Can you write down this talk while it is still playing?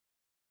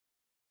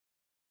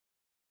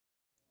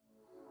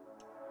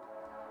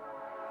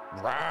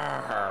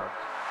Rawr.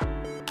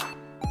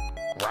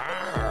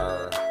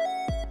 Rawr.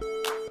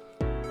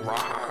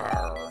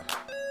 Rawr.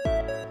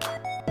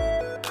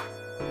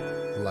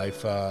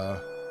 Life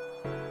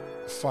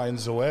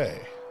finds a way.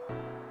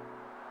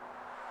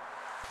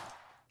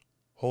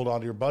 Hold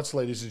on to your butts,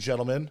 ladies and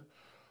gentlemen.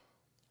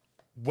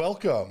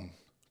 Welcome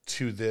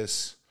to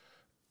this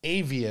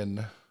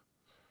avian,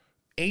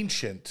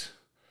 ancient,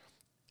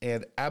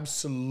 and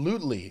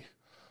absolutely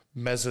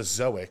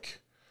Mesozoic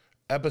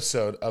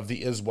episode of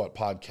the Is What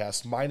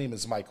podcast. My name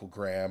is Michael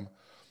Graham,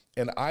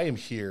 and I am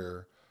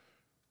here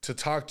to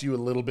talk to you a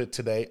little bit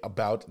today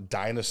about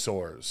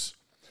dinosaurs.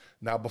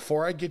 Now,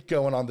 before I get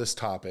going on this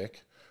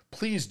topic,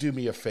 please do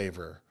me a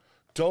favor.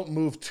 Don't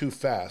move too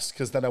fast,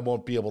 because then I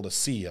won't be able to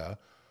see you.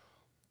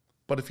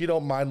 But if you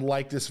don't mind,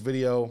 like this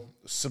video,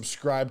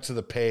 subscribe to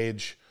the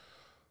page.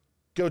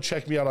 Go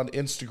check me out on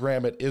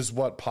Instagram at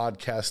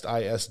iswhatpodcast,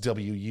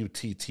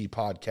 ISWUTT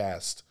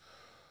podcast.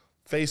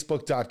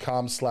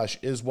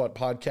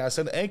 Facebook.com/iswhatpodcast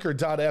and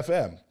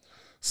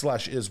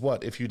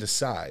anchor.fm/iswhat if you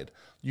decide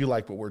you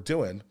like what we're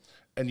doing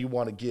and you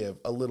want to give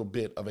a little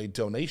bit of a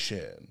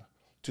donation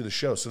to the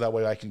show so that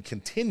way I can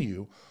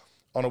continue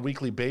on a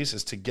weekly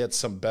basis to get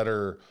some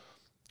better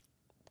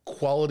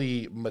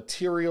quality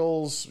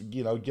materials,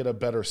 get a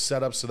better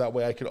setup so that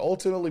way I can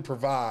ultimately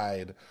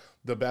provide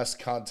the best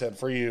content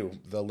for you,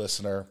 the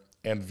listener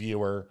and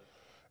viewer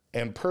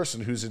and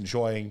person who's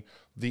enjoying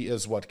the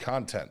Is What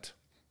content.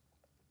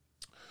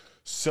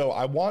 So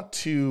I want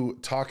to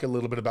talk a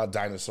little bit about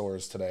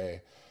dinosaurs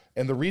today.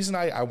 And the reason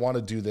I want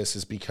to do this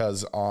is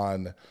because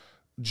on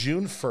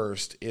June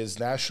 1st is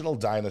National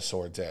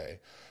Dinosaur Day.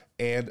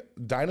 And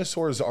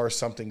dinosaurs are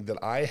something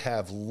that I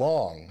have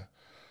long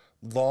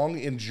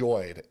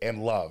enjoyed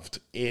and loved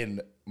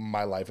in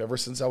my life. Ever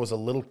since I was a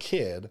little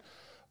kid,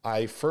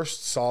 I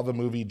first saw the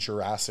movie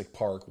Jurassic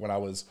Park when I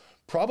was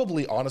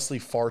probably honestly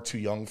far too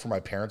young for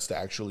my parents to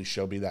actually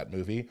show me that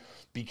movie,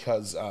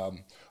 because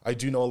I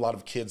do know a lot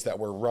of kids that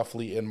were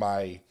roughly in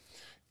my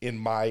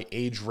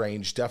age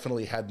range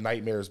definitely had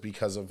nightmares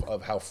because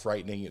of how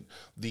frightening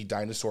the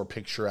dinosaur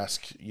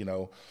picturesque,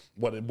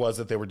 what it was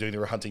that they were doing. They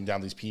were hunting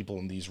down these people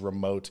in these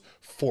remote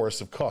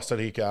forests of Costa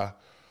Rica.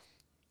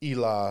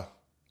 Isla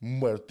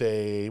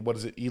Muerte,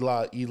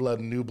 Isla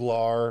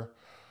Nublar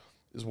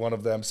is one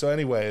of them. So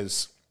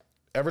anyways,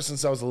 ever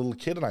since I was a little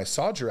kid and I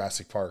saw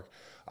Jurassic Park,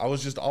 I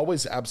was just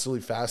always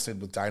absolutely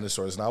fascinated with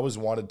dinosaurs, and I always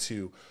wanted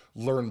to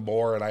learn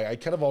more. And I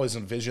kind of always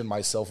envisioned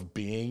myself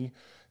being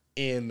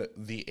in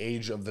the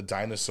age of the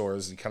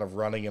dinosaurs and kind of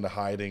running and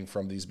hiding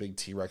from these big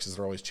T-Rexes that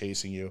are always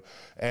chasing you.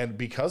 And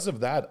because of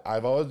that,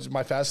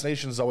 my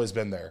fascination has always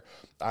been there.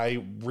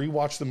 I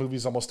rewatch the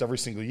movies almost every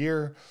single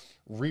year,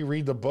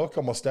 reread the book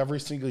almost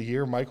every single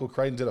year. Michael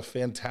Crichton did a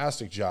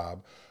fantastic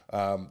job.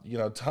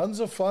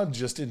 Tons of fun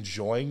just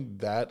enjoying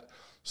that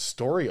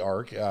story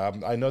arc.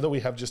 I know that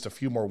we have just a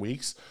few more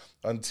weeks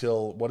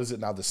until, what is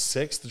it now, the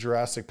 6th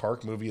Jurassic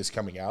Park movie is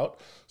coming out.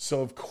 So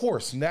of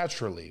course,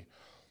 naturally,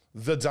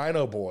 the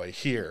Dino Boy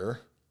here,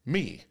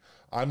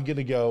 I'm going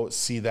to go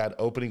see that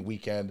opening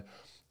weekend.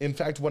 In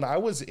fact, when I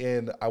was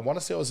in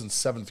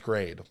 7th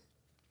grade,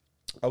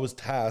 I was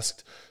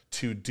tasked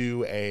to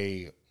do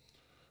a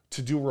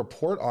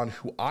report on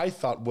who I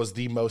thought was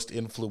the most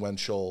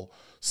influential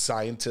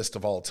scientist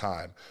of all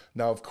time.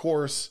 Now, of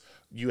course,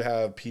 you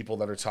have people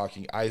that are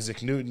talking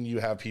Isaac Newton. You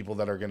have people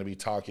that are going to be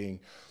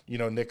talking,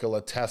 Nikola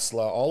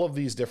Tesla, all of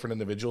these different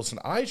individuals. And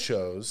I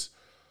chose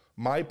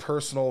my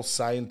personal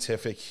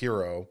scientific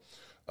hero,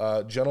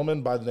 a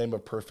gentleman by the name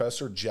of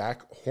Professor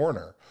Jack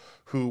Horner,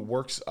 who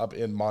works up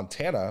in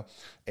Montana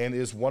and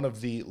is one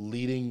of the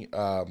leading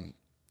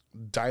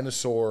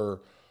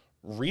dinosaur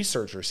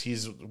researchers.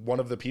 He's one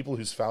of the people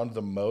who's found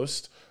the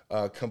most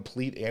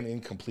complete and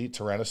incomplete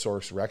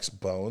Tyrannosaurus Rex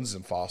bones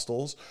and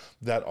fossils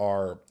that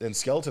are in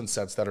skeleton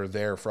sets that are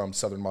there from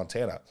southern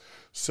Montana.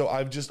 So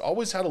I've just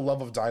always had a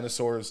love of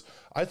dinosaurs.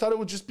 I thought it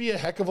would just be a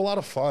heck of a lot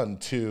of fun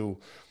to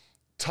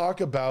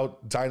talk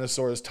about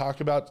dinosaurs,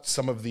 talk about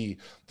some of the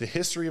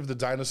history of the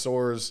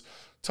dinosaurs,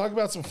 talk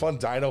about some fun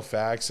dino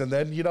facts. And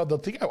then, the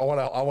thing I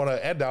want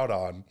to end out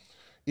on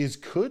is,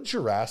 could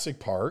Jurassic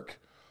Park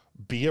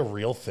be a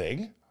real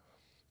thing?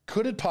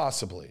 Could it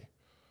possibly?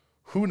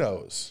 Who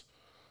knows?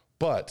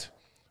 But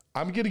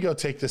I'm going to go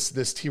take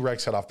this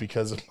T-Rex head off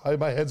because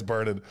my head's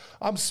burning.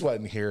 I'm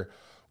sweating here.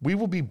 We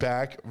will be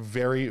back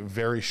very,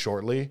 very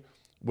shortly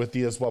with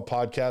the As Well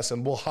podcast,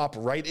 and we'll hop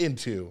right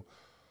into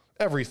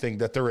everything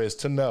that there is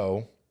to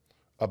know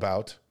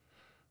about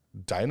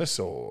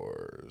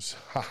dinosaurs.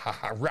 Ha ha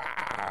ha,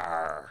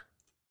 rawr.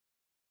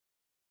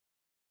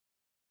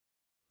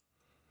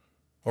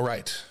 All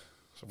right.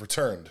 So I've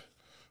returned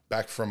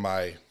back from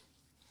my...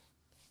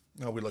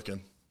 How are we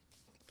looking?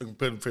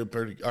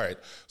 Pretty, all right.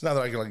 So now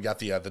that I got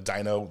the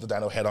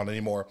dino head on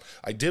anymore,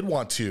 I did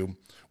want to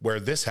wear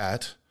this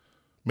hat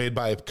made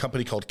by a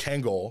company called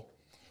Kangol,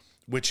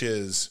 which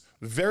is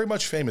very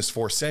much famous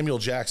for Samuel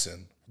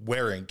Jackson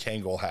wearing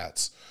Kangol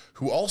hats,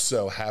 who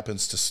also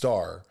happens to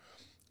star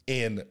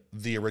in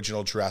the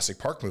original Jurassic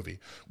Park movie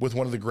with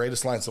one of the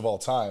greatest lines of all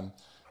time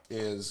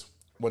is,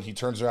 when he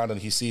turns around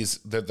and he sees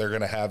that they're going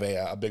to have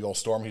a big old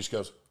storm, he just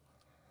goes,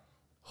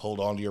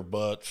 hold on to your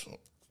butts.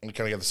 And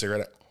kind of get the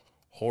cigarette out.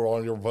 Hold on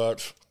to your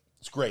butts.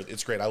 It's great.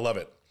 It's great. I love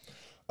it.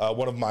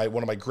 One of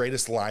my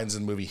greatest lines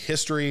in movie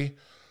history.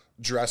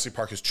 Jurassic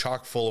Park is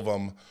chock full of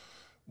them.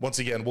 Once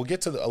again, we'll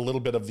get to a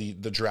little bit of the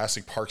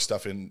Jurassic Park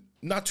stuff in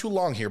not too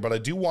long here, but I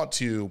do want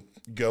to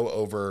go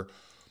over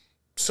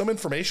some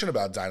information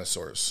about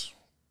dinosaurs.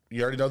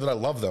 You already know that I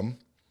love them.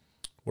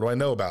 What do I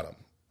know about them?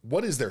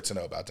 What is there to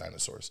know about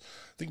dinosaurs?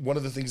 I think one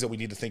of the things that we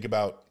need to think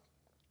about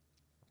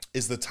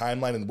is the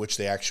timeline in which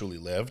they actually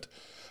lived.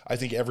 I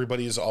think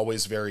everybody is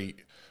always very,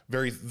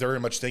 very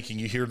much thinking,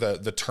 you hear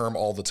the term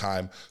all the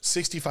time,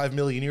 65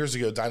 million years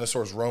ago,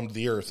 dinosaurs roamed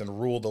the earth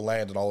and ruled the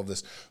land and all of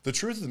this. The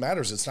truth of the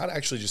matter is it's not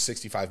actually just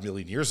 65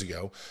 million years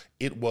ago.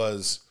 It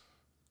was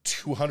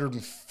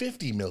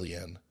 250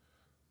 million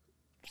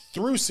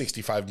through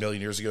 65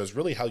 million years ago is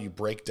really how you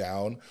break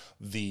down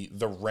the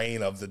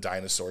reign of the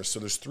dinosaurs. So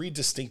there's 3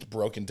 distinct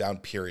broken down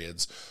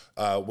periods,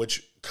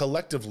 which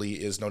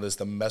collectively is known as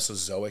the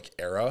Mesozoic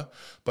era.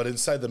 But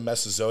inside the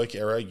Mesozoic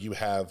era, you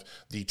have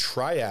the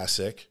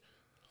Triassic,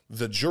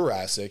 the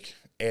Jurassic,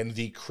 and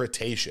the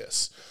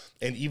Cretaceous.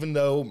 And even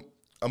though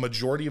a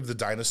majority of the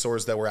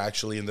dinosaurs that were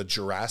actually in the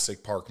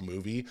Jurassic Park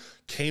movie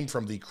came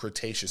from the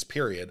Cretaceous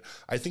period,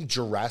 I think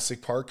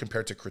Jurassic Park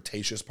compared to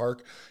Cretaceous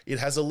Park, it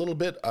has a little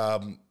bit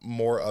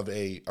more of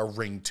a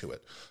ring to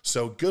it.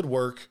 So good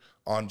work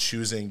on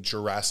choosing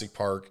Jurassic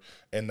Park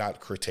and not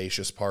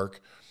Cretaceous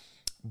Park.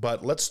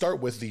 But let's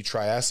start with the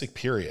Triassic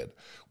period,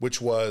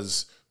 which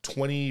was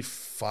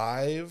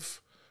 25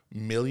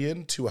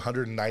 million to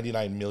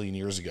 199 million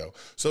years ago.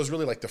 So it was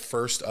really like the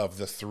first of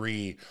the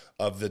 3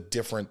 of the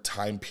different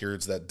time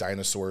periods that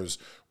dinosaurs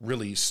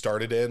really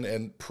started in.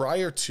 And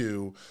prior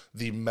to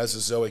the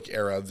Mesozoic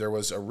era, there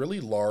was a really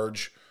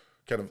large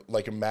kind of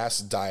like a mass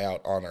die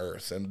out on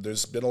Earth. And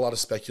there's been a lot of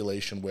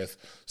speculation with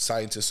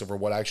scientists over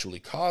what actually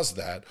caused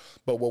that.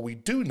 But what we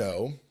do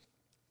know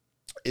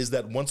is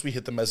that once we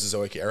hit the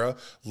Mesozoic era,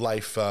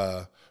 life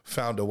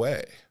found a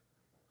way.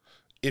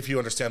 If you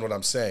understand what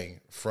I'm saying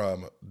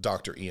from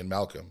Dr. Ian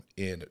Malcolm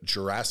in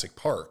Jurassic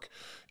Park,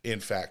 in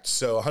fact.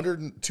 So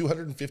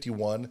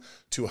 251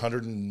 to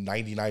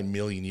 199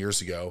 million years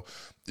ago,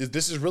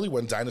 this is really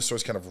when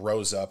dinosaurs kind of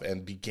rose up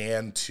and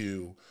began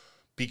to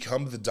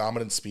become the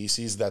dominant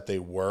species that they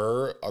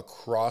were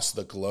across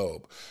the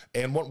globe.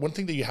 And one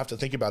thing that you have to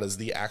think about is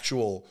the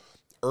actual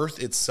Earth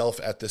itself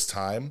at this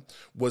time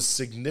was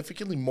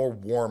significantly more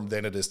warm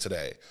than it is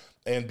today.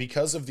 And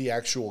because of the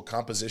actual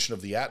composition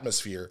of the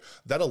atmosphere,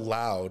 that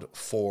allowed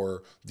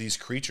for these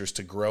creatures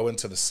to grow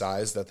into the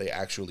size that they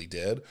actually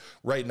did.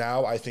 Right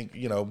now, I think,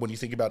 when you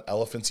think about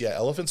elephants, yeah,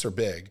 elephants are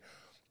big,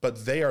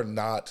 but they are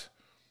not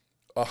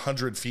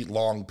 100 feet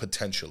long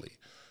potentially.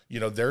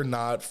 They're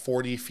not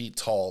 40 feet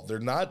tall. They're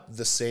not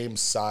the same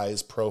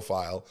size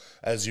profile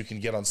as you can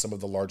get on some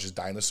of the largest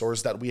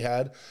dinosaurs that we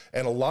had.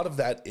 And a lot of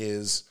that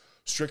is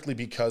strictly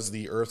because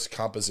the Earth's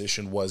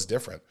composition was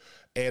different.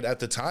 And at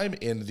the time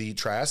in the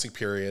Triassic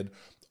period,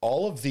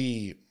 all of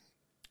the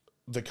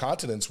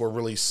continents were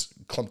really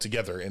clumped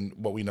together in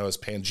what we know as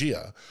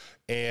Pangea.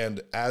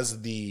 And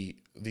as the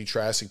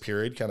Triassic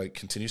period kind of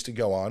continues to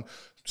go on,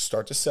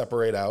 start to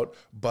separate out,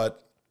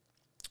 but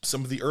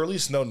some of the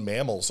earliest known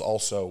mammals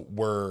also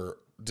were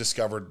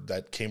discovered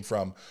that came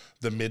from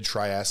the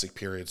mid-Triassic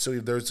period. So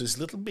there's these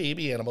little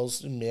baby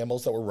animals and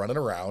mammals that were running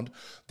around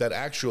that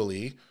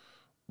actually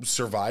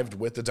survived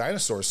with the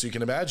dinosaurs. So you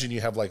can imagine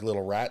you have like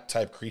little rat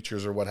type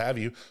creatures or what have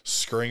you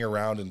scurrying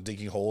around and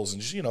digging holes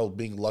and just,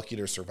 being lucky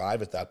to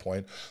survive at that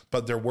point.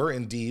 But there were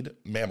indeed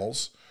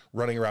mammals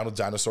running around with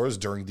dinosaurs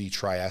during the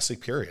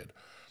Triassic period.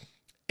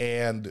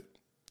 And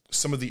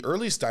some of the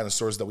earliest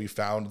dinosaurs that we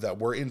found that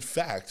were in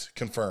fact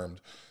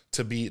confirmed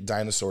to be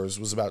dinosaurs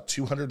was about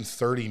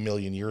 230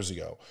 million years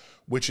ago,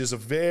 which is a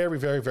very,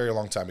 very, very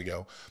long time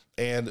ago.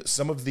 And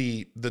some of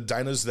the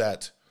dinos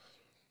that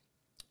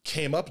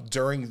came up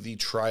during the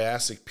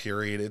Triassic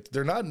period,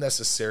 they're not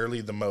necessarily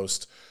the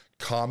most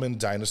common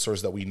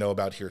dinosaurs that we know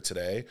about here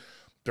today.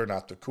 They're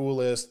not the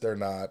coolest. They're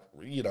not,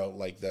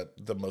 like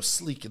the most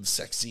sleek and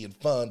sexy and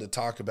fun to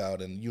talk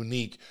about and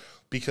unique,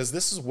 because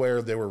this is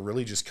where they were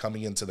really just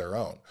coming into their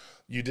own.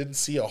 You didn't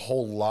see a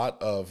whole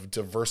lot of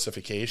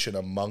diversification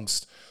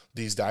amongst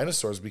these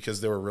dinosaurs because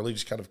they were really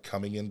just kind of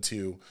coming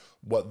into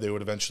what they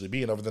would eventually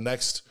be. And over the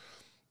next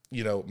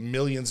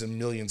millions and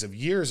millions of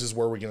years is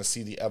where we're going to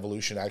see the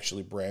evolution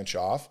actually branch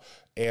off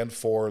and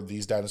for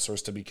these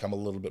dinosaurs to become a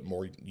little bit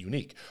more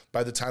unique.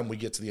 By the time we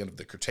get to the end of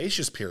the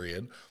Cretaceous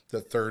period, the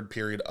 3rd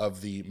period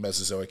of the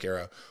Mesozoic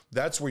era,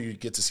 that's where you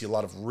get to see a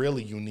lot of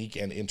really unique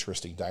and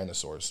interesting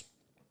dinosaurs.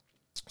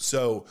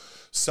 So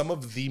some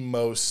of the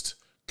most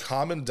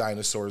common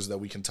dinosaurs that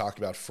we can talk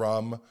about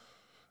from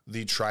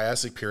the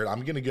Triassic period,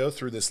 I'm going to go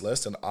through this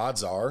list, and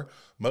odds are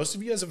most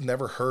of you guys have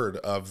never heard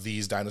of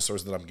these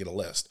dinosaurs that I'm going to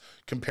list,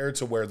 compared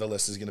to where the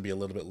list is going to be a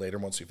little bit later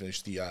once we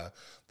finish the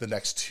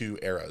next 2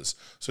 eras.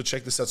 So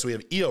check this out. So we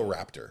have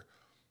Eoraptor.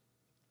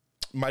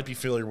 Might be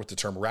familiar with the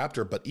term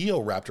raptor, but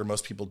Eoraptor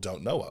most people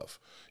don't know of,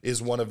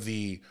 is one of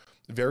the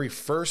very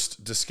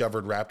first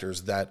discovered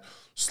raptors that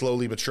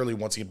slowly but surely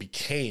once again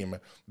became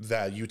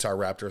that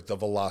Utahraptor, the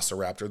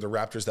Velociraptor, the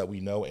raptors that we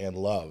know and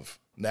love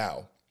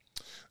now.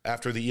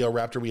 After the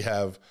Eoraptor, we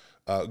have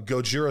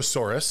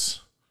Gojirosaurus,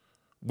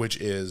 which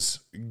is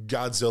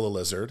Godzilla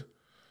lizard,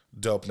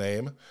 dope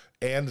name,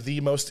 and the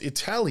most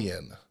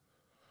Italian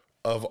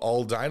of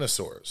all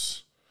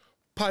dinosaurs,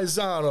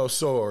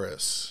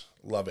 Paisanosaurus.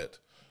 Love it.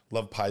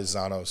 Love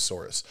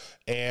Paisanosaurus.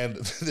 And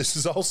this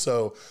is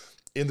also,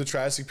 in the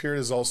Triassic period,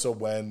 is also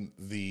when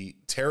the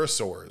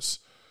pterosaurs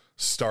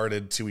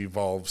started to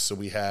evolve. So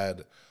we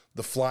had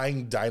the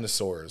flying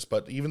dinosaurs,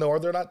 but even though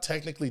they're not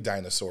technically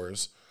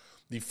dinosaurs,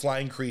 the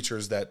flying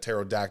creatures that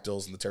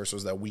pterodactyls and the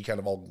pterosaurs that we kind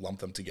of all lump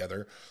them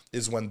together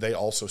is when they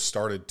also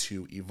started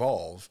to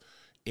evolve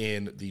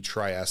in the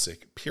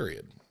Triassic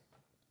period.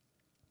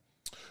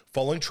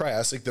 Following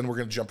Triassic, then we're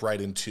going to jump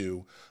right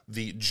into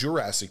the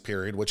Jurassic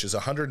period, which is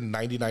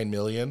 199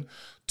 million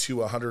to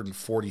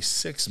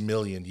 146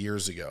 million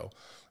years ago.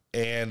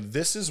 And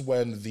this is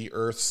when the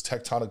Earth's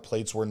tectonic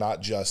plates were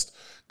not just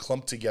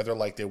clumped together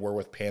like they were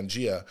with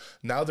Pangea.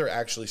 Now they're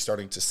actually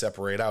starting to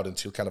separate out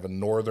into kind of a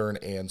northern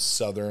and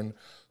southern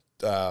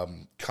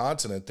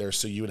continent there.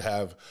 So you would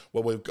have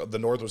the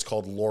north was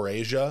called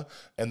Laurasia,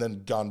 and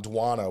then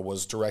Gondwana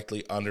was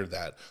directly under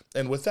that.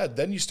 And with that,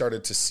 then you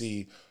started to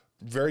see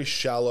very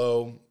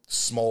shallow,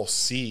 small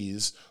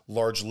seas,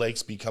 large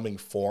lakes becoming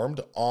formed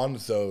on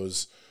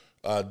those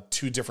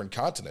two different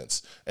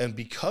continents. And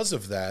because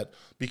of that,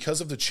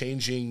 because of the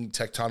changing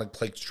tectonic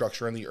plate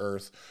structure in the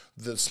Earth,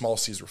 the small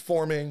seas were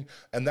forming,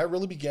 and that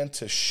really began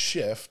to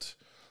shift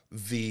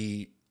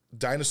the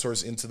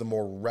dinosaurs into the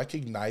more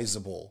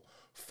recognizable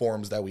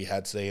forms that we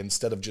had today.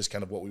 Instead of just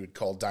kind of what we would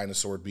call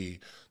dinosaur would be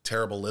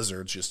terrible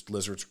lizards, just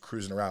lizards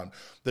cruising around.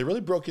 They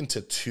really broke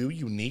into two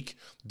unique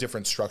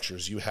different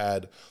structures. You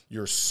had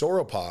your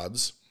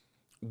sauropods,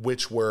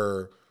 which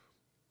were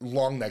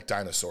long neck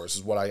dinosaurs,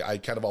 is what I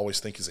kind of always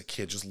think as a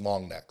kid, just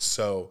long necks.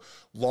 So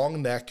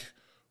long neck,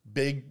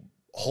 big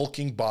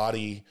hulking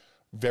body,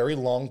 very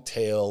long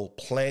tail,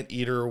 plant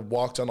eater,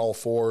 walked on all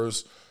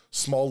fours,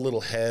 small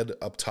little head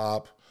up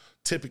top,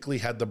 typically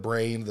had the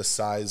brain the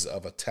size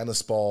of a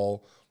tennis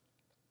ball.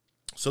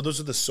 So those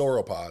are the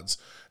sauropods.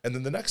 And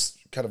then the next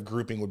kind of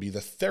grouping would be the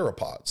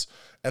theropods.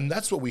 And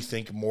that's what we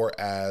think more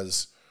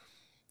as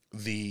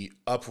the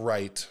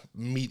upright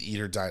meat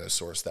eater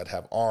dinosaurs that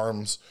have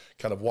arms,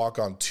 kind of walk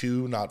on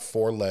two, not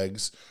four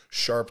legs,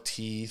 sharp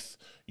teeth,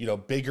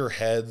 bigger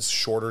heads,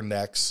 shorter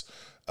necks.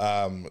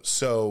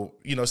 So,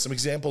 some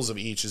examples of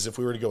each is if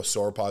we were to go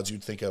sauropods,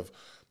 you'd think of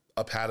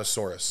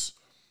Apatosaurus,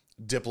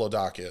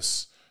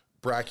 Diplodocus,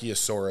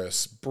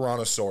 Brachiosaurus,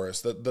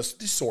 Brontosaurus. The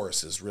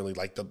sauruses really,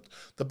 like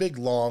the big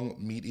long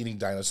meat eating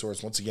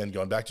dinosaurs. Once again,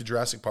 going back to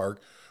Jurassic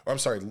Park,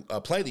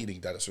 plant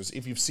eating dinosaurs.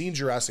 If you've seen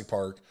Jurassic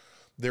Park,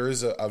 there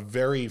is a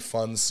very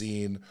fun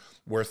scene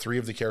where three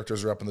of the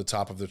characters are up on the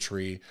top of the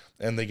tree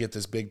and they get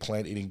this big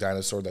plant-eating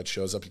dinosaur that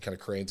shows up and kind of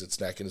cranes its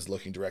neck and is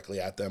looking directly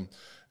at them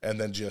and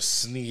then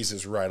just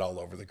sneezes right all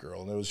over the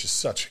girl. And it was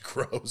just such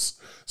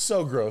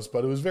so gross,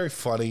 but it was very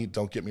funny.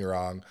 Don't get me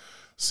wrong.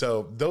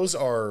 So those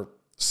are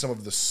some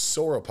of the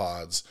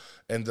sauropods,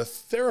 and the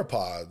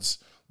theropods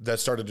that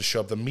started to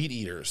show up, the meat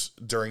eaters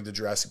during the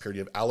Jurassic period.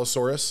 You have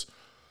Allosaurus.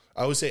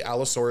 I always say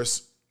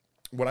Allosaurus.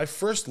 When I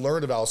first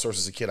learned of Allosaurus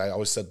as a kid, I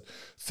always said,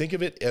 think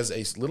of it as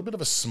a little bit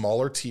of a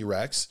smaller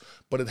T-Rex,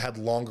 but it had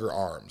longer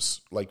arms,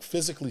 like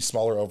physically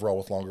smaller overall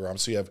with longer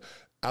arms. So you have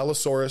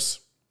Allosaurus,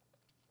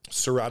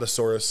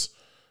 Ceratosaurus,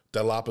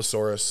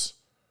 Dilophosaurus,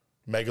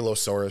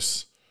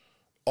 Megalosaurus,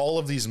 all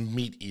of these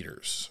meat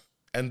eaters.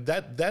 And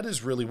that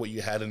is really what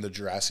you had in the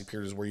Jurassic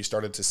period, is where you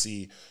started to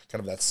see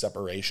kind of that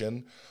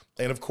separation.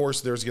 And of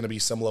course, there's going to be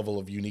some level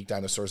of unique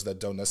dinosaurs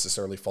that don't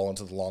necessarily fall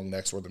into the long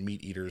necks or the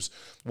meat eaters.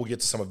 We'll get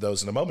to some of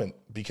those in a moment,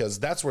 because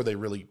that's where they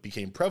really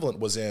became prevalent,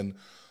 was in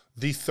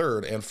the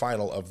third and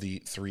final of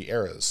the three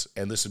eras.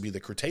 And this would be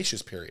the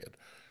Cretaceous period.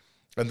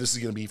 And this is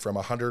going to be from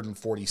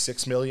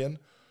 146 million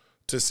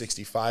to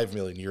 65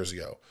 million years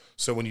ago.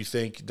 So when you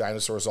think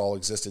dinosaurs all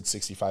existed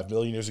 65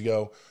 million years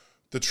ago,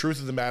 the truth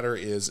of the matter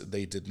is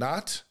they did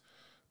not.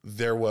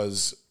 There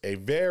was a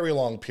very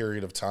long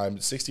period of time.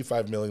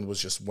 65 million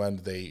was just when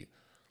they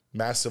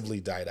massively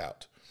died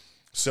out.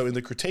 So in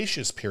the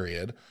Cretaceous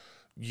period,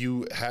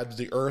 you had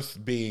the Earth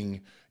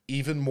being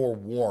even more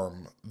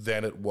warm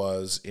than it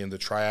was in the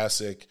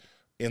Triassic,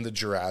 in the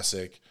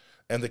Jurassic,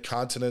 and the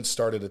continents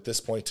started at this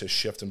point to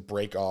shift and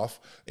break off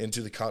into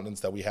the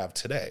continents that we have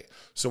today.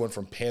 So it went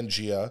from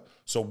Pangea,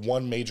 so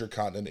one major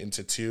continent,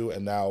 into two,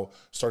 and now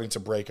starting to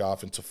break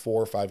off into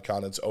 4 or 5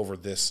 continents over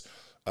this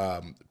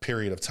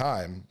period of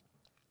time.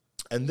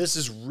 And this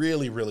is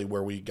really, really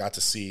where we got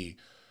to see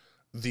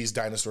these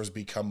dinosaurs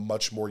become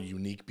much more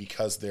unique,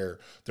 because they're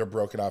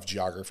broken off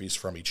geographies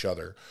from each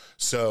other.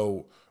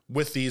 So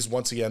with these,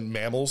 once again,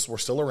 mammals were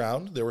still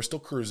around. They were still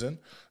cruising,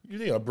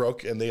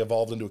 broke, and they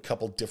evolved into a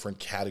couple different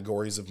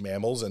categories of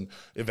mammals. And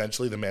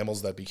eventually the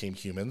mammals that became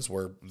humans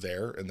were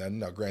there. And then,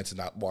 now granted,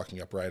 not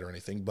walking upright or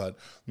anything, but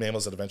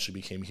mammals that eventually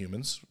became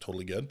humans,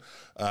 totally good.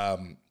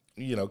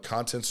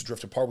 continents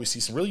drift apart. We see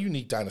some really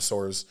unique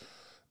dinosaurs.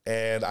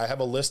 And I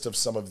have a list of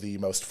some of the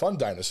most fun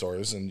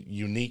dinosaurs and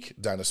unique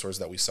dinosaurs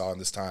that we saw in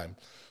this time.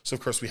 So, of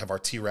course, we have our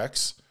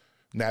T-Rex.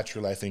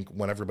 Naturally, I think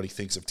when everybody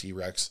thinks of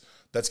T-Rex,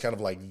 that's kind of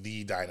like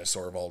the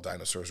dinosaur of all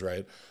dinosaurs,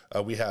 right?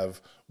 We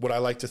have what I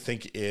like to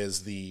think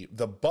is the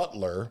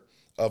butler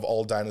of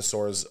all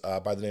dinosaurs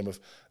by the name of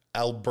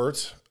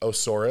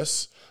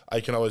Albertosaurus.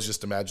 I can always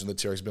just imagine the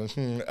T-Rex being,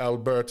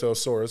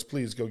 Albertosaurus,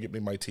 please go get me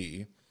my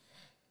tea.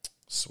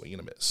 Swing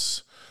and a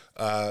miss.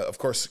 Of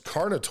course,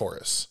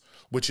 Carnotaurus,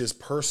 which is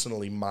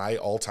personally my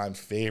all-time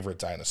favorite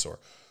dinosaur.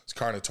 It's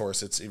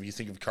Carnotaurus. If you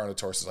think of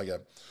Carnotaurus, it's like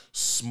a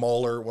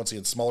smaller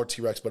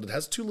T-Rex, but it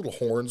has two little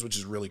horns, which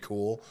is really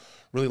cool.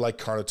 Really like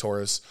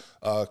Carnotaurus.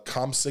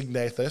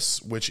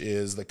 Compsognathus, which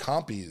is the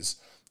Compies.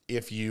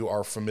 If you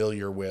are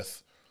familiar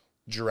with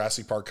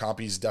Jurassic Park,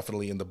 Compies,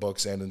 definitely in the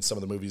books and in some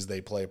of the movies,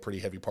 they play a pretty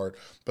heavy part,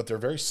 but they're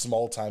very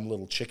small-time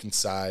little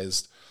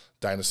chicken-sized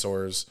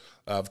dinosaurs.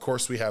 Of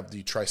course, we have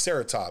the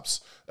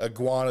Triceratops,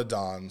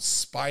 Iguanodon,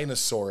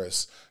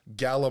 Spinosaurus,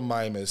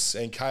 Gallimimus,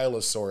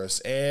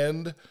 Ankylosaurus,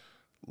 and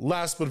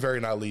last but very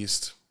not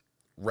least,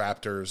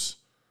 raptors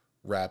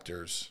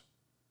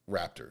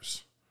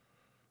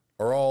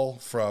are all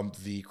from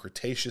the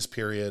Cretaceous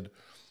period,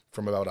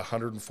 from about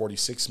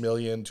 146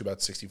 million to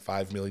about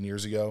 65 million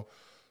years ago.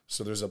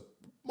 So there's a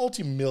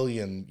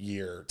multi-million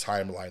year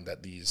timeline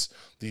that these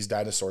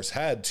dinosaurs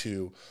had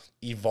to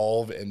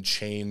evolve and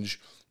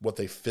change what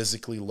they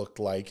physically looked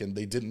like, and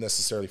they didn't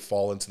necessarily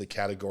fall into the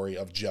category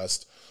of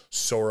just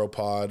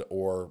sauropod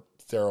or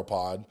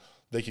theropod.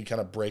 They could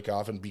kind of break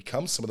off and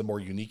become some of the more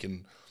unique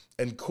and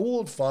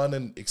cool and fun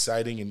and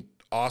exciting and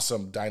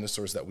awesome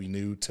dinosaurs that we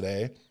knew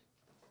today.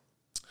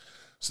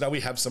 So now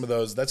we have some of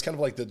those. That's kind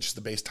of like just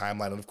the base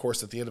timeline. And of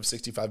course, at the end of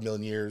 65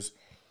 million years,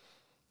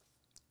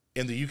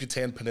 in the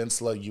Yucatan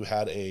Peninsula, you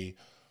had a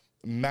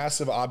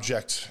massive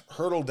object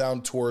hurtle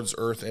down towards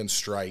Earth and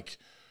strike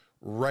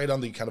right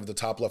on the kind of the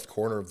top left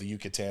corner of the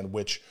Yucatan,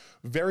 which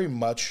very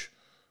much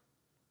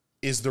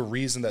is the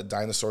reason that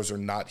dinosaurs are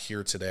not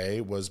here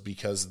today, was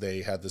because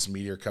they had this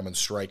meteor come and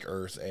strike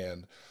Earth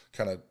and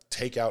kind of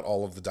take out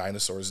all of the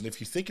dinosaurs. And if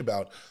you think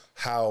about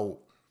how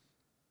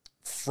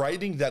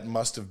frightening that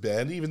must have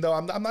been, even though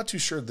I'm not too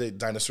sure the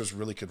dinosaurs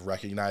really could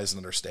recognize and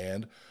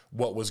understand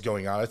what was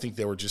going on. I think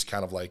they were just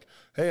kind of like,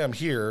 hey, I'm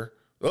here.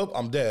 Oh,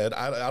 I'm dead.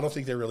 I don't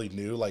think they really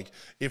knew. Like,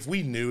 if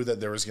we knew that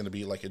there was going to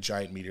be like a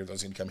giant meteor that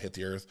was going to come hit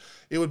the Earth,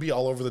 it would be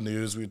all over the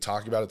news. We would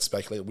talk about it,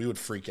 speculate. We would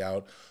freak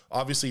out.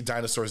 Obviously,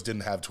 dinosaurs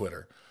didn't have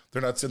Twitter.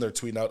 They're not sitting there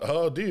tweeting out,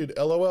 oh, dude,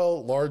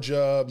 LOL, large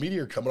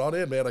meteor coming on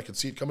in, man. I can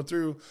see it coming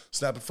through,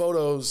 snapping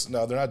photos.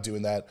 No, they're not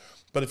doing that.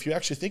 But if you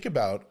actually think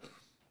about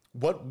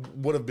what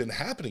would have been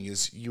happening,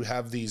 is you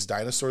have these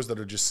dinosaurs that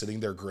are just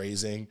sitting there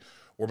grazing,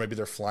 or maybe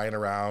they're flying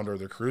around or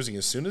they're cruising.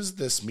 As soon as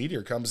this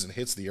meteor comes and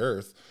hits the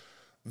Earth,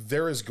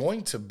 there is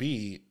going to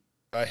be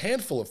a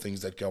handful of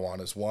things that go on.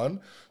 As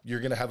one, you're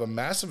going to have a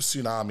massive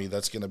tsunami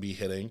that's going to be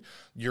hitting.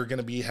 You're going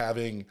to be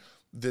having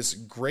this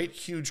great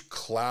huge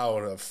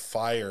cloud of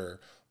fire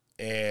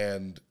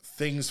and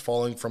things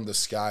falling from the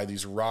sky,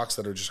 these rocks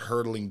that are just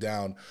hurtling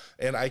down.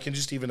 And I can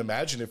just even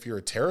imagine, if you're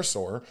a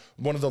pterosaur,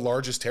 one of the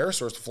largest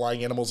pterosaurs,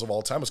 flying animals of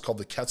all time, is called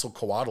the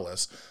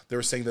Quetzalcoatlus. They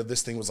were saying that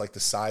this thing was like the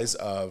size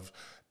of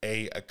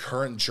a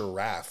current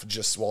giraffe,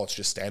 just while it's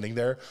just standing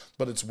there,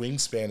 but its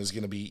wingspan is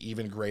going to be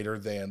even greater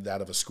than that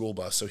of a school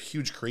bus. So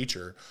huge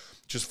creature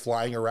just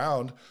flying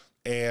around.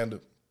 And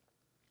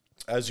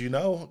as you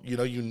know,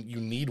 you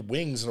need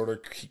wings in order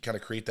to kind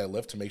of create that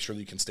lift to make sure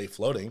that you can stay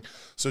floating.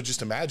 So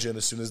just imagine,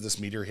 as soon as this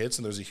meteor hits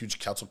and there's a huge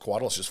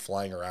Quetzalcoatlus just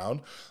flying around,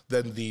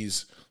 then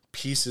these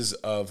pieces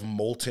of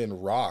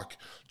molten rock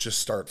just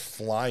start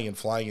flying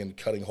and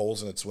cutting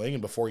holes in its wing.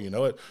 And before you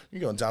know it,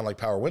 you're going down like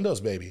Power Windows,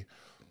 baby.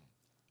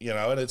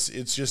 And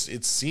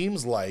it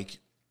seems like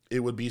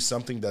it would be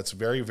something that's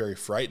very, very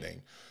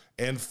frightening.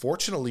 And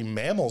fortunately,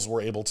 mammals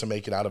were able to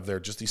make it out of there,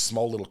 just these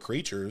small little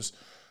creatures.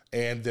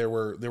 And there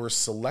were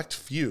select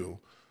few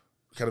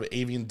kind of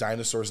avian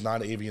dinosaurs,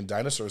 non-avian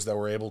dinosaurs, that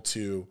were able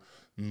to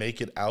make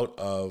it out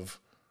of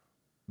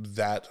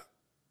that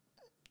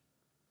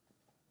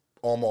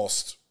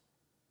almost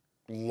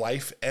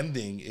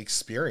life-ending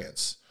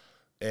experience.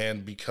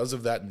 And because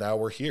of that, now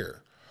we're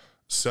here.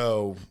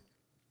 So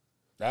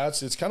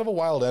it's kind of a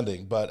wild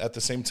ending, but at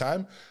the same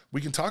time,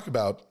 we can talk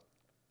about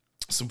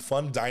some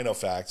fun dino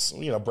facts,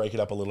 break it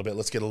up a little bit.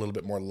 Let's get a little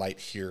bit more light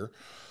here.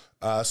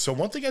 So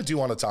one thing I do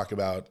want to talk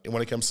about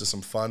when it comes to some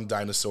fun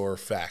dinosaur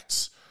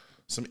facts,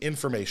 some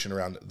information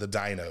around the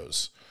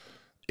dinos,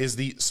 is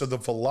the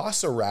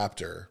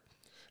Velociraptor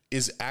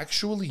is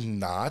actually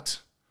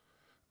not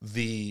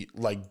the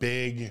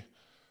big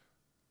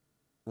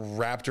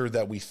raptor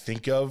that we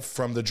think of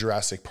from the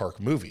Jurassic Park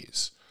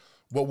movies.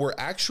 What we're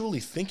actually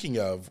thinking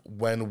of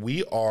when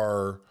we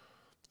are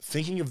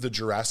thinking of the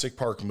Jurassic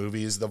Park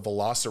movies, the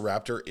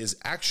Velociraptor is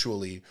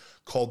actually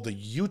called the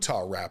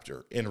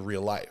Utahraptor in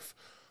real life.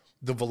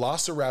 The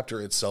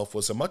Velociraptor itself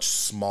was a much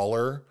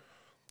smaller,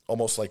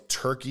 almost like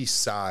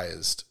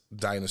turkey-sized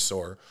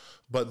dinosaur,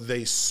 but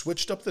they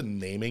switched up the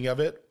naming of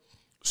it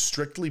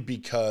strictly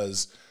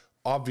because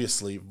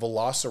obviously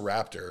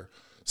Velociraptor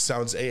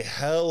sounds a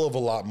hell of a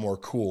lot more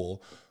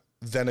cool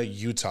than a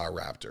Utah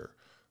raptor.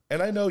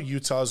 And I know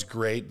Utah's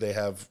great. They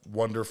have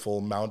wonderful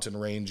mountain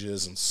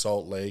ranges and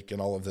Salt Lake and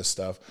all of this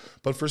stuff.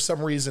 But for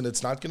some reason,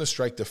 it's not going to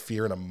strike the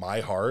fear into my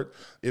heart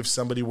if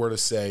somebody were to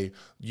say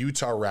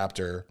Utah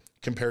raptor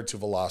compared to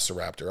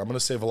Velociraptor. I'm going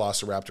to say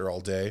Velociraptor all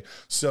day.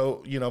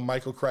 So,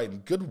 Michael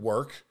Crichton, good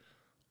work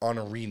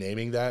on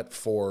renaming that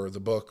for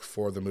the book,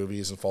 for the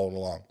movies, and following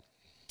along.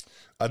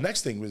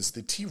 Next thing was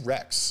the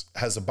T-Rex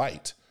has a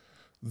bite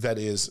that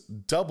is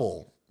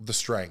double the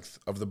strength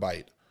of the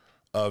bite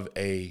of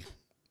a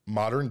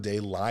modern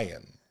day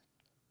lion.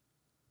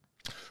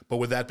 But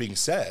with that being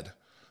said,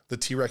 the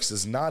T-Rex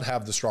does not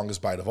have the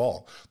strongest bite of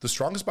all. The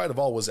strongest bite of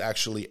all was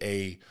actually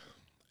a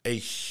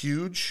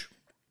huge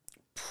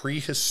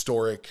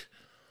prehistoric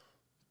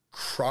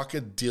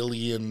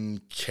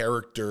crocodilian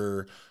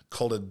character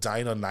called a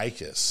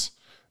Deinonychus.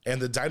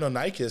 And the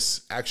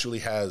Deinonychus actually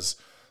has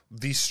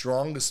the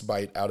strongest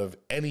bite out of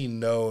any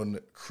known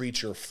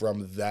creature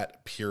from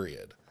that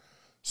period.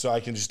 So I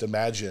can just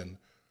imagine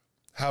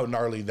how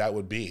gnarly that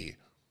would be.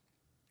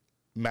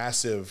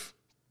 Massive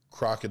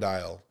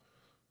crocodile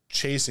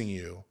chasing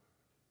you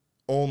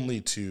only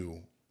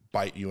to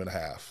bite you in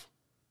half.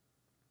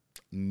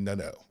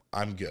 No,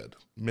 I'm good.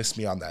 Miss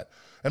me on that.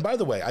 And by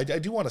the way, I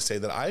do want to say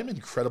that I am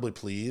incredibly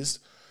pleased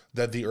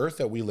that the earth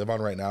that we live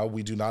on right now,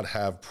 we do not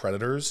have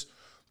predators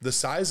the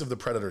size of the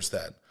predators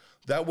then.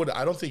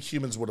 I don't think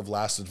humans would have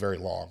lasted very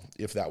long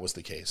if that was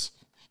the case.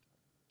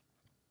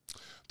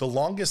 The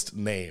longest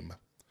name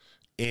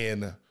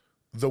in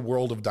the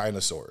world of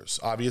dinosaurs,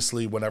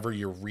 obviously, whenever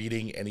you're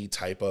reading any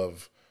type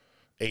of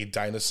a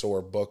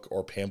dinosaur book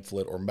or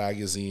pamphlet or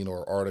magazine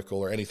or article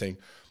or anything,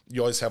 you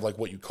always have like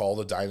what you call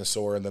the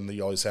dinosaur, and then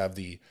you always have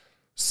the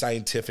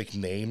scientific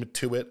name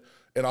to it.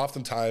 And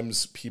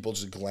oftentimes people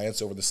just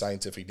glance over the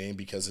scientific name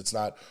because it's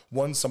not,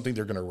 one, something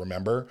they're going to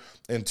remember,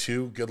 and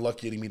two, good luck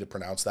getting me to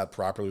pronounce that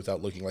properly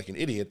without looking like an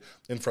idiot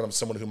in front of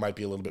someone who might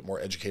be a little bit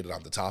more educated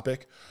on the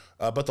topic.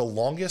 But the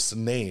longest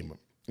name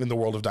in the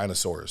world of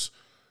dinosaurs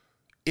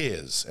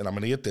is, and I'm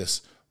going to get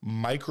this,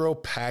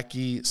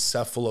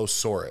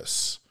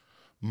 Micropachycephalosaurus.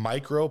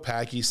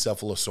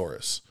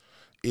 Micropachycephalosaurus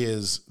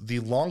is the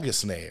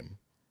longest name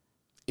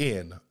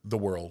in the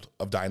world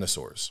of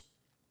dinosaurs.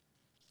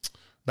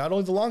 Not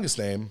only the longest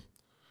name,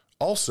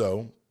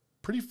 also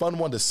pretty fun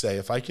one to say.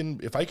 If I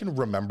can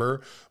remember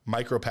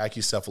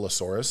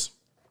Micropachycephalosaurus,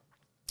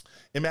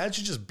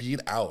 imagine just being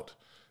out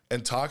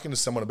and talking to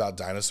someone about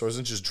dinosaurs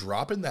and just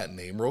dropping that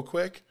name real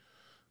quick.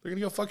 They're going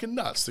to go fucking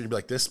nuts. They're going to be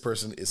like, this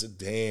person is a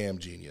damn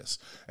genius.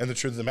 And the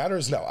truth of the matter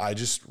is, no, I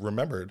just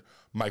remembered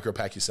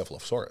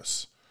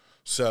Micropachycephalosaurus.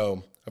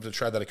 So I have to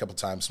try that a couple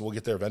times, and we'll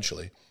get there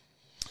eventually.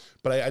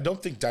 But I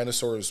don't think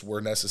dinosaurs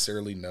were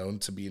necessarily known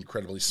to be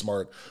incredibly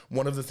smart.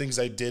 One of the things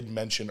I did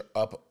mention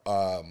up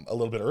a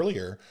little bit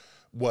earlier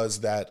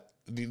was that,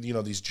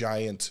 these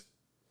giant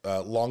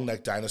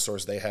long-necked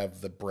dinosaurs, they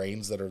have the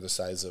brains that are the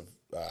size of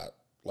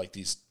like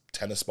these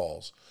tennis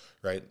balls,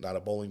 right? Not a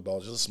bowling ball,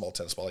 just a small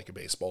tennis ball like a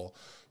baseball.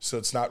 So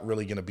it's not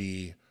really going to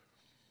be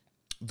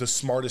the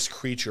smartest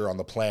creature on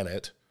the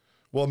planet.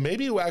 Well,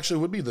 maybe it actually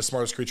would be the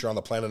smartest creature on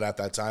the planet at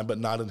that time, but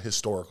not in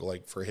historical,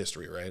 like for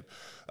history, right?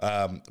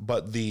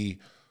 But the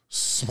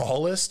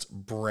smallest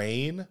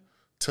brain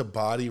to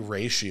body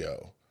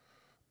ratio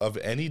of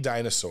any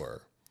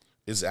dinosaur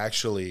is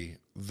actually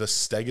the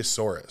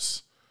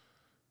Stegosaurus.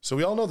 So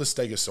we all know the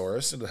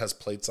Stegosaurus, and it has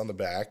plates on the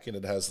back, and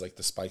it has like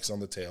the spikes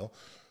on the tail.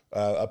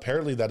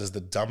 Apparently that is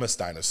the dumbest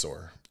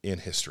dinosaur in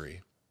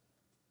history.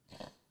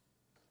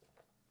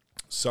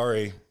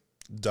 Sorry,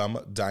 dumb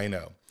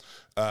dino.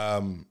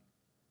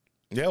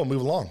 Yeah, we'll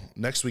move along.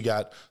 Next, we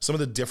got some of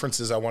the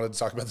differences. I wanted to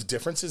talk about the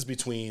differences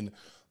between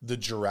the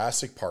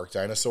Jurassic Park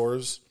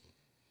dinosaurs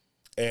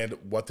and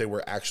what they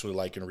were actually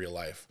like in real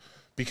life.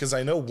 Because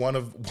I know one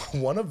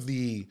of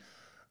the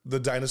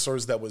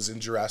dinosaurs that was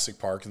in Jurassic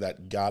Park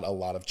that got a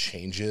lot of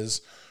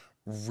changes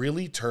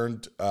really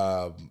turned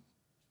the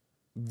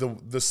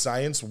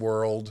science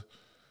world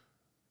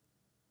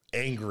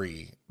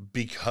angry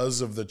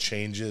because of the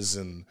changes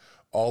and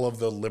all of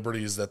the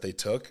liberties that they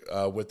took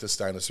with this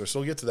dinosaur. So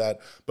we'll get to that.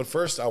 But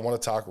first, I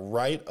want to talk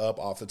right up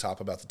off the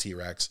top about the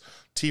T-Rex.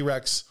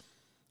 T-Rex,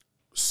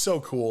 so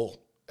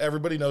cool.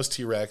 Everybody knows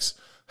T-Rex.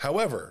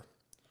 However,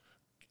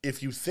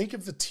 if you think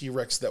of the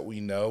T-Rex that we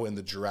know in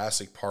the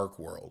Jurassic Park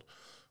world,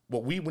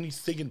 when you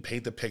think and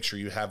paint the picture,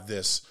 you have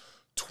this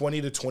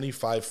 20 to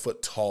 25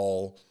 foot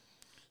tall,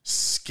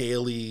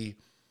 scaly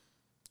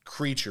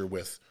creature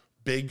with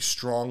big,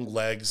 strong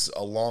legs,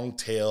 a long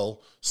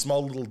tail,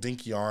 small little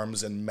dinky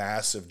arms, and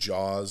massive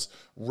jaws,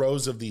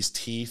 rows of these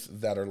teeth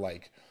that are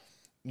like,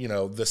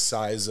 the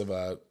size of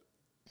I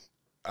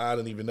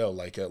don't even know,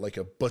 like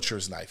a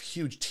butcher's knife,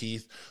 huge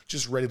teeth,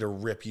 just ready to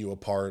rip you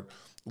apart,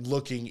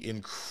 looking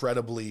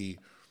incredibly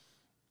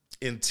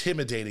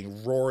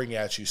intimidating, roaring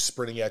at you,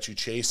 sprinting at you,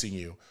 chasing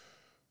you.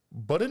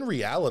 But in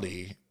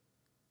reality,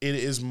 it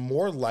is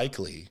more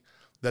likely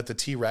that the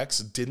T-Rex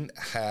didn't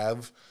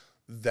have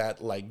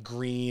that like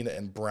green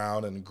and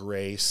brown and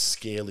gray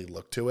scaly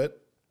look to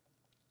it.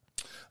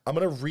 I'm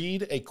going to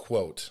read a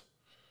quote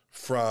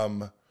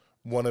from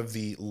one of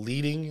the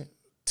leading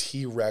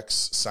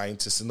T-Rex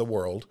scientists in the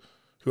world,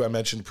 who I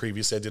mentioned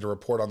previously. I did a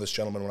report on this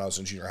gentleman when I was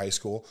in junior high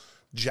school,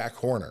 Jack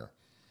Horner.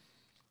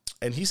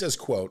 And he says,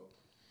 quote,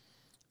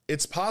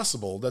 "It's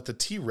possible that the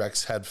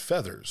T-Rex had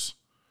feathers,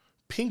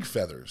 pink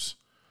feathers,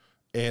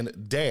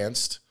 and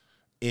danced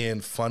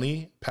in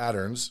funny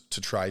patterns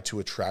to try to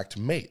attract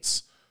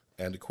mates,"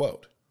 end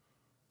quote.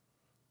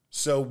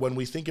 So when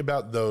we think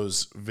about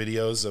those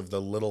videos of the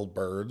little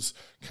birds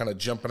kind of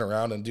jumping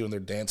around and doing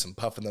their dance and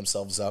puffing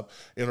themselves up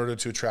in order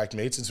to attract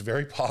mates, it's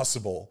very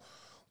possible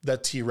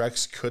that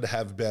T-Rex could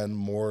have been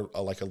more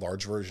like a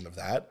large version of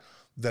that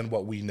than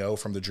what we know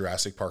from the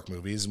Jurassic Park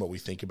movies and what we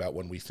think about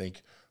when we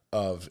think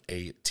of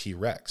a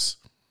T-Rex.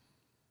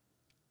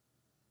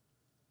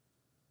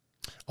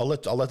 I'll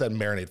let that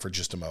marinate for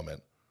just a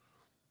moment.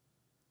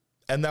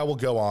 And now we'll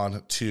go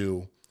on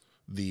to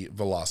the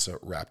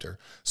Velociraptor.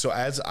 So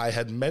as I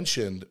had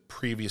mentioned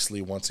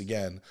previously, once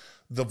again,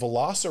 the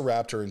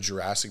Velociraptor in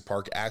Jurassic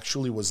Park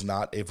actually was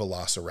not a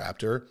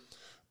Velociraptor.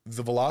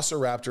 The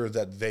Velociraptor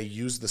that they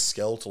used the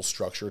skeletal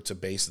structure to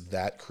base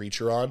that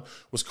creature on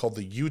was called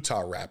the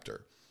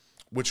Utahraptor,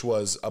 which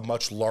was a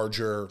much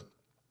larger,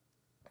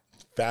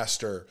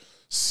 faster,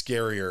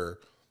 scarier,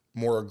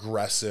 more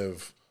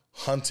aggressive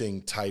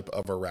hunting type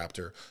of a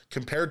raptor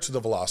compared to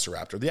the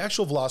Velociraptor. The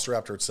actual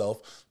Velociraptor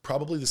itself,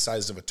 probably the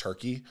size of a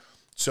turkey.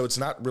 So it's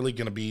not really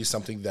going to be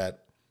something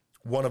that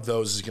one of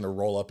those is going to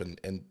roll up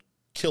and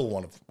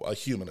kill a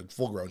human, a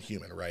full-grown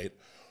human, right?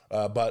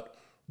 But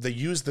they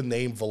use the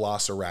name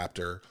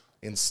Velociraptor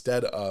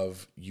instead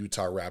of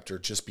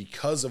Utahraptor just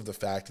because of the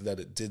fact that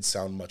it did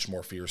sound much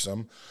more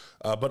fearsome.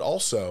 But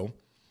also,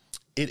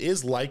 it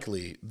is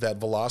likely that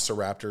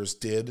Velociraptors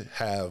did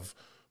have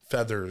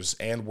feathers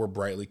and were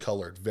brightly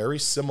colored, very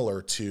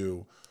similar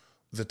to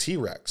the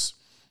T-Rex.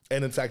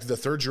 And in fact, the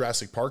third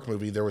Jurassic Park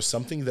movie, there was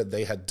something that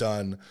they had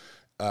done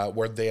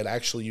where they had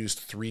actually used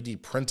 3D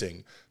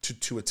printing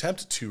to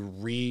attempt to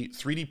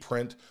 3D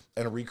print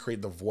and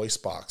recreate the voice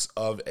box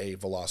of a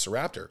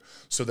Velociraptor.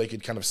 So they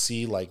could kind of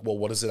see like, well,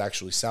 what does it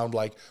actually sound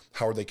like?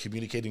 How are they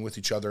communicating with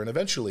each other? And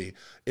eventually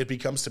it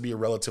becomes to be a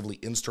relatively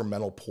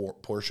instrumental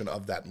portion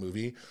of that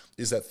movie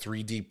is that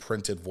 3D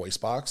printed voice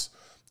box.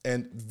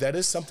 And that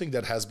is something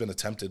that has been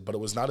attempted, but it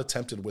was not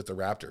attempted with the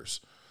Raptors.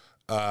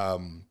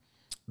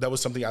 That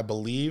was something I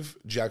believe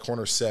Jack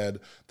Horner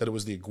said that it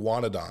was the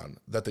Iguanodon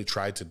that they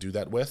tried to do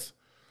that with.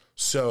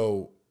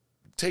 So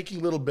taking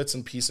little bits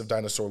and pieces of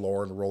dinosaur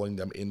lore and rolling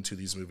them into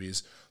these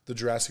movies, the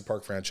Jurassic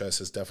Park franchise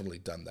has definitely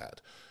done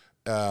that.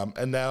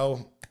 And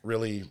now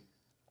really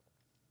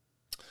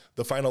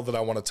the final that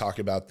I want to talk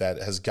about that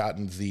has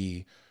gotten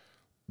the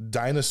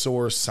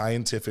dinosaur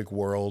scientific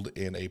world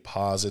in a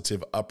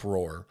positive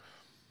uproar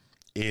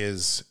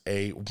is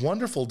a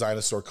wonderful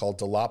dinosaur called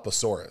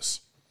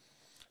Dilophosaurus.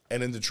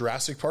 And in the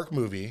Jurassic Park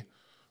movie,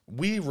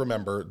 we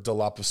remember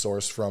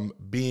Dilophosaurus from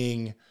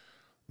being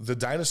the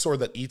dinosaur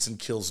that eats and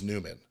kills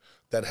Newman,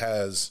 that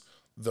has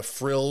the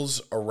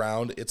frills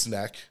around its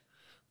neck,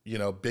 you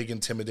know, big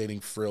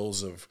intimidating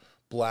frills of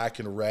black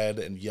and red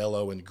and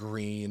yellow and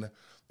green.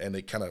 And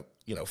it kind of,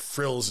 you know,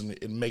 frills and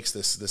it makes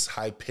this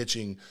high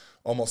pitching,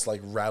 almost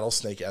like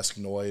rattlesnake-esque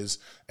noise.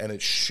 And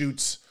it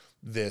shoots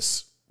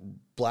this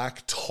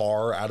black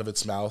tar out of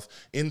its mouth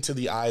into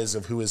the eyes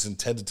of who is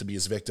intended to be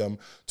his victim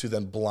to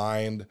then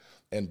blind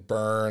and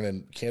burn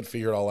and can't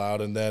figure it all out.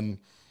 And then,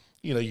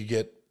 you know, you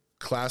get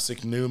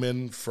classic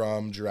Newman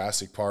from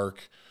Jurassic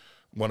Park,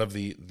 one of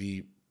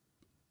the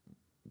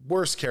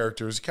worst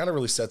characters, kind of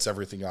really sets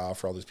everything off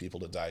for all these people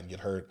to die and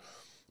get hurt.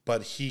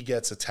 But he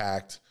gets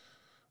attacked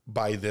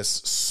by this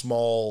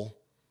small,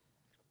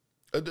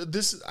 I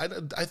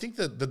think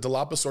that the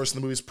Dilophosaurus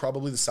in the movie is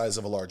probably the size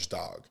of a large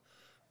dog,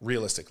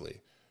 realistically.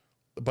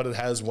 But it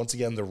has, once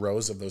again, the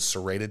rows of those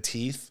serrated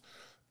teeth,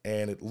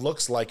 and it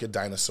looks like a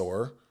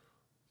dinosaur,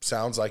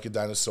 sounds like a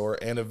dinosaur,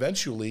 and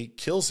eventually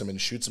kills him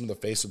and shoots him in the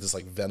face with this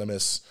like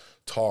venomous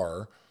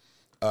tar.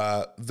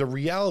 The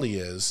reality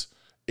is,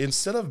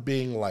 instead of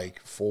being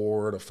like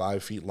 4 to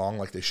 5 feet long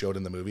like they showed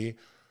in the movie,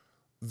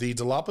 the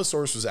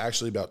Dilophosaurus was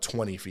actually about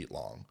 20 feet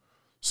long.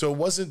 So it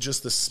wasn't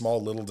just this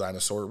small little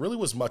dinosaur. It really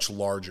was much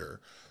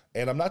larger.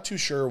 And I'm not too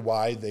sure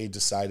why they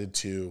decided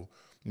to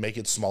make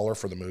it smaller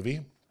for the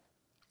movie.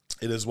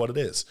 It is what it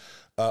is.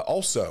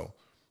 Also,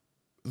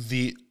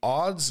 the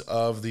odds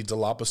of the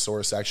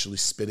Dilophosaurus actually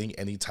spitting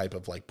any type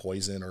of like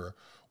poison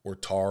or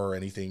tar or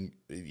anything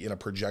in a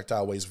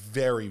projectile way is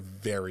very,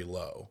 very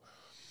low.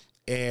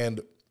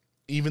 And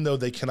even though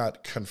they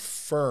cannot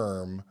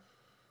confirm,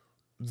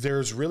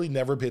 there's really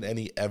never been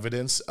any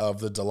evidence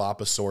of the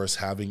Dilophosaurus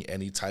having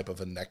any type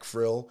of a neck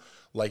frill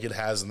like it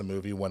has in the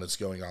movie when it's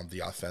going on the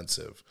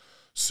offensive.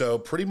 So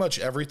pretty much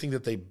everything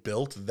that they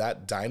built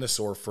that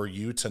dinosaur for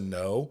you to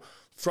know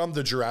from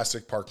the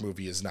Jurassic Park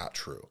movie is not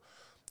true.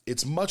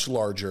 It's much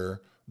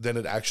larger than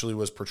it actually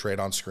was portrayed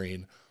on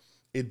screen.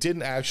 It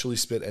didn't actually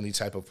spit any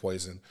type of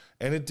poison,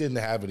 and it didn't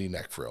have any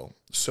neck frill.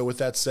 So with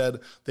that said,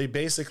 they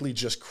basically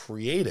just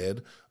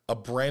created a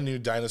brand new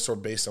dinosaur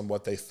based on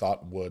what they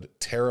thought would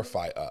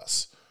terrify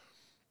us.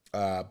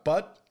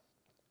 But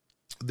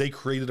they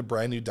created a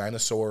brand new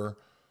dinosaur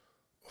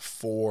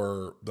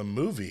for the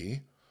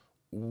movie.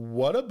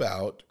 What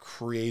about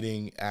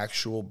creating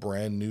actual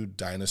brand new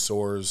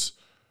dinosaurs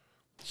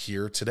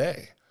here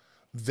today?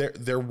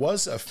 There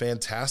was a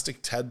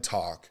fantastic TED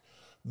Talk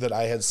that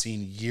I had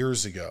seen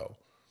years ago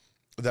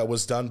that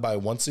was done by,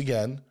 once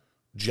again,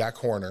 Jack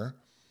Horner.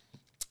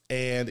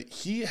 And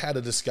he had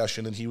a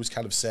discussion, and he was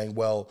kind of saying,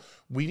 well,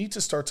 we need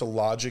to start to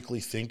logically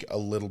think a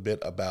little bit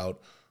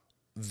about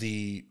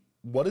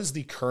what is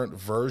the current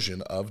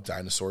version of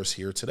dinosaurs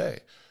here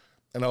today?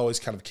 And I always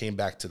kind of came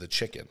back to the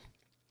chicken,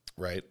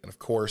 right? And of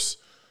course,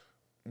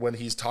 when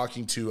he's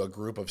talking to a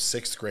group of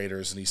sixth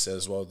graders and he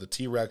says, well, the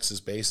T-Rex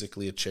is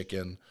basically a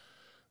chicken,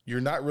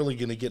 you're not really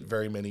going to get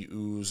very many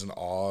oohs and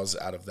ahs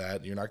out of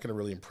that. You're not going to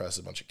really impress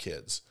a bunch of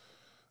kids.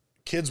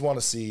 Kids want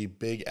to see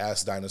big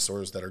ass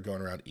dinosaurs that are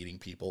going around eating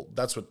people.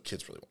 That's what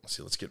kids really want to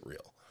see. Let's get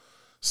real.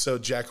 So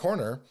Jack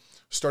Horner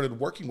started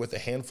working with a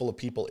handful of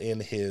people in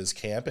his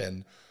camp,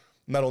 and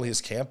not only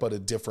his camp, but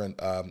at different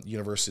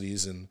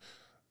universities and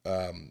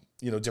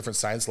different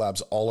science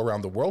labs all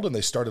around the world. And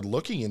they started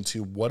looking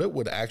into what it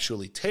would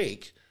actually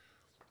take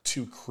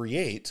to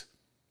create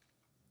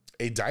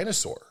a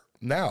dinosaur.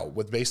 Now,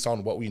 based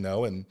on what we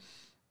know and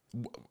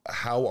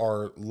how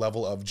our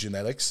level of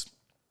genetics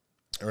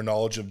or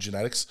knowledge of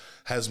genetics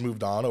has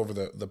moved on over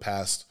the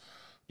past,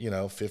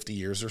 50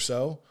 years or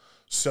so.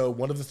 So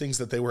one of the things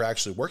that they were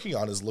actually working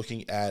on is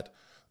looking at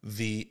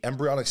the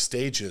embryonic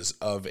stages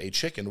of a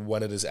chicken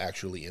when it is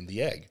actually in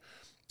the egg.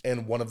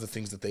 And one of the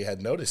things that they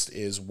had noticed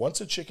is once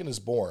a chicken is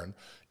born,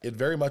 it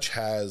very much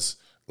has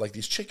like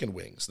these chicken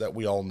wings that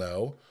we all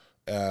know.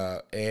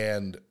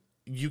 And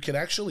you can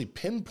actually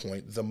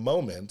pinpoint the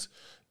moment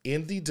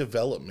in the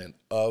development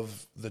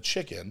of the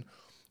chicken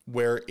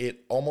where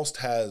it almost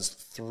has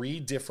three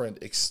different,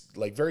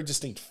 very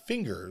distinct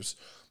fingers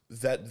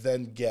that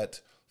then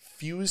get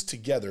fused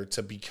together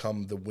to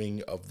become the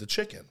wing of the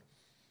chicken.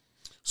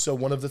 So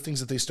one of the things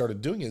that they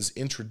started doing is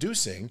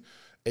introducing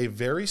a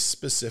very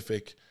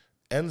specific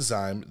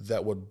enzyme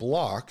that would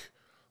block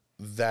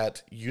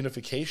that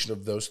unification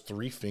of those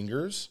three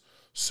fingers.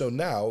 So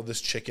now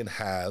this chicken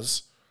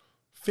has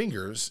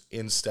fingers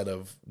instead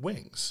of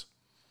wings.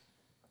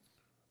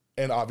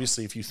 And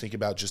obviously, if you think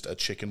about just a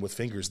chicken with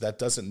fingers, that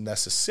doesn't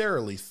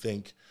necessarily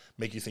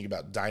make you think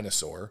about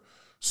dinosaur.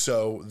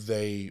 So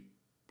they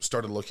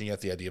started looking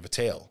at the idea of a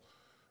tail.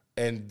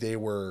 And they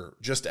were,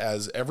 just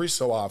as every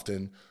so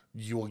often,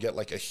 you will get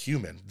like a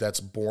human that's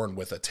born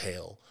with a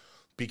tail.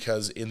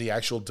 Because in the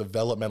actual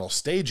developmental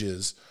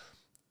stages,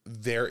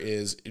 there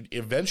is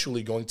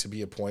eventually going to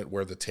be a point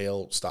where the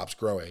tail stops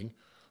growing,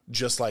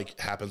 just like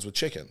happens with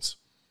chickens.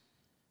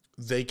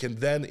 They can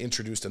then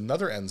introduce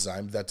another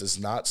enzyme that does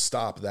not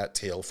stop that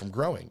tail from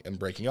growing and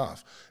breaking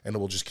off, and it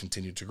will just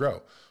continue to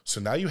grow. So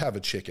now you have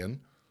a chicken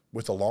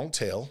with a long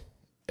tail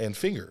and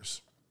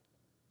fingers.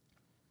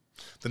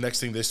 The next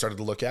thing they started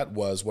to look at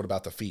was, what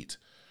about the feet?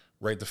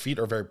 Right? The feet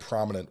are very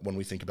prominent when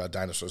we think about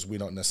dinosaurs. We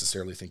don't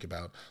necessarily think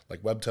about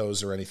like web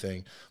toes or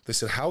anything. They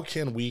said, how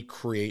can we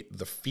create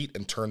the feet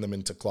and turn them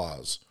into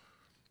claws?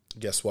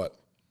 Guess what?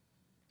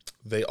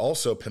 They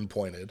also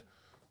pinpointed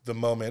the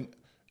moment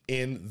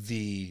in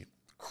the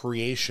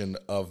creation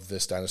of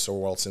this dinosaur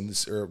while it's in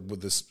this, or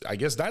with this, I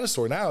guess,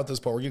 dinosaur now at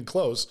this point, we're getting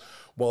close,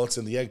 while it's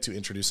in the egg, to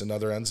introduce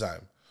another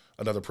enzyme,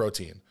 another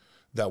protein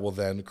that will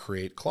then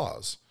create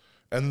claws.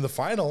 And the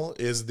final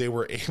is they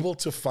were able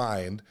to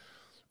find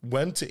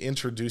when to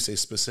introduce a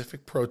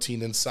specific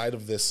protein inside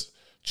of this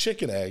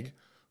chicken egg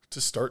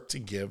to start to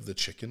give the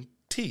chicken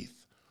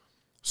teeth.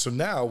 So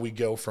now we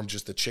go from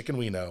just the chicken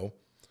we know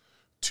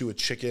to a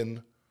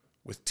chicken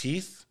with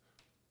teeth,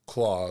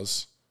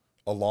 claws,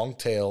 a long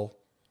tail,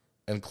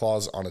 and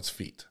claws on its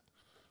feet.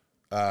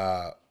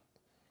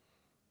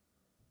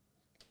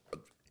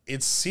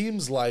 It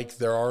seems like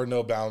there are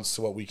no bounds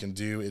to what we can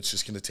do. It's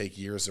just going to take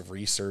years of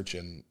research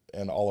and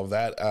all of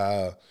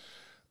that.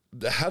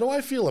 How do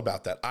I feel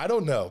about that? I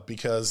don't know,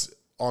 because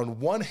on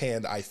one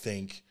hand, I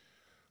think,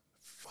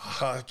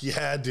 fuck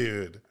yeah,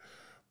 dude,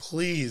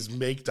 please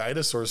make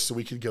dinosaurs so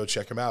we can go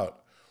check them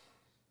out.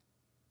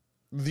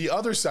 The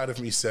other side of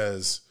me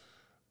says,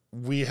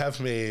 we have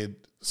made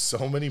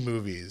so many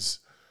movies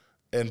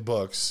and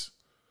books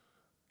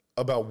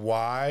about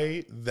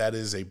why that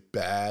is a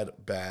bad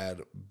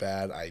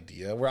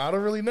idea, where I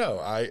don't really know.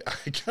 I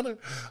kind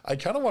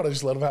of want to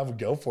just let them have a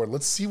go for it.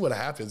 Let's see what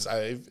happens.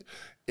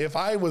 If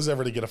I was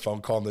ever to get a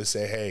phone call and they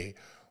say, hey,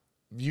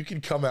 you can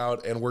come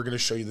out and we're going to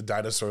show you the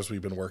dinosaurs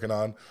we've been working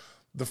on,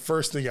 the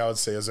first thing I would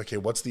say is, okay,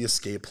 what's the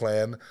escape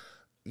plan?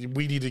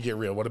 We need to get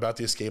real. What about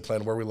the escape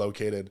plan? Where are we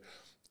located?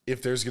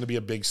 If there's going to be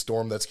a big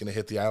storm that's going to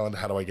hit the island,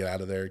 how do I get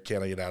out of there?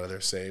 Can I get out of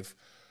there safe?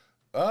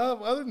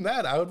 Other than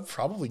that, I would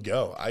probably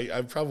go.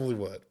 I probably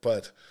would.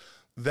 But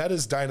that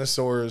is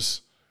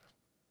dinosaurs.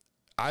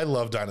 I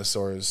love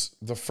dinosaurs.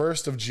 The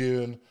 1st of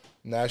June,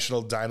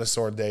 National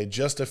Dinosaur Day,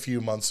 just a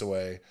few months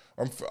away.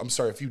 Or I'm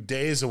sorry, a few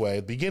days away,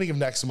 beginning of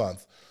next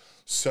month.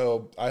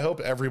 So I hope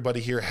everybody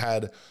here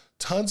had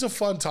tons of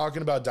fun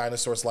talking about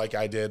dinosaurs like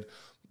I did.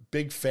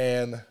 Big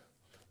fan.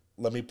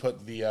 Let me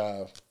put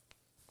the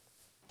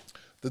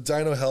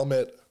dino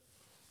helmet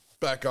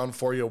back on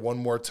for you one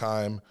more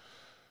time.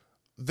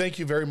 Thank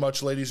you very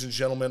much, ladies and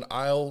gentlemen.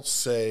 I'll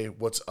say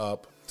what's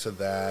up to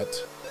that.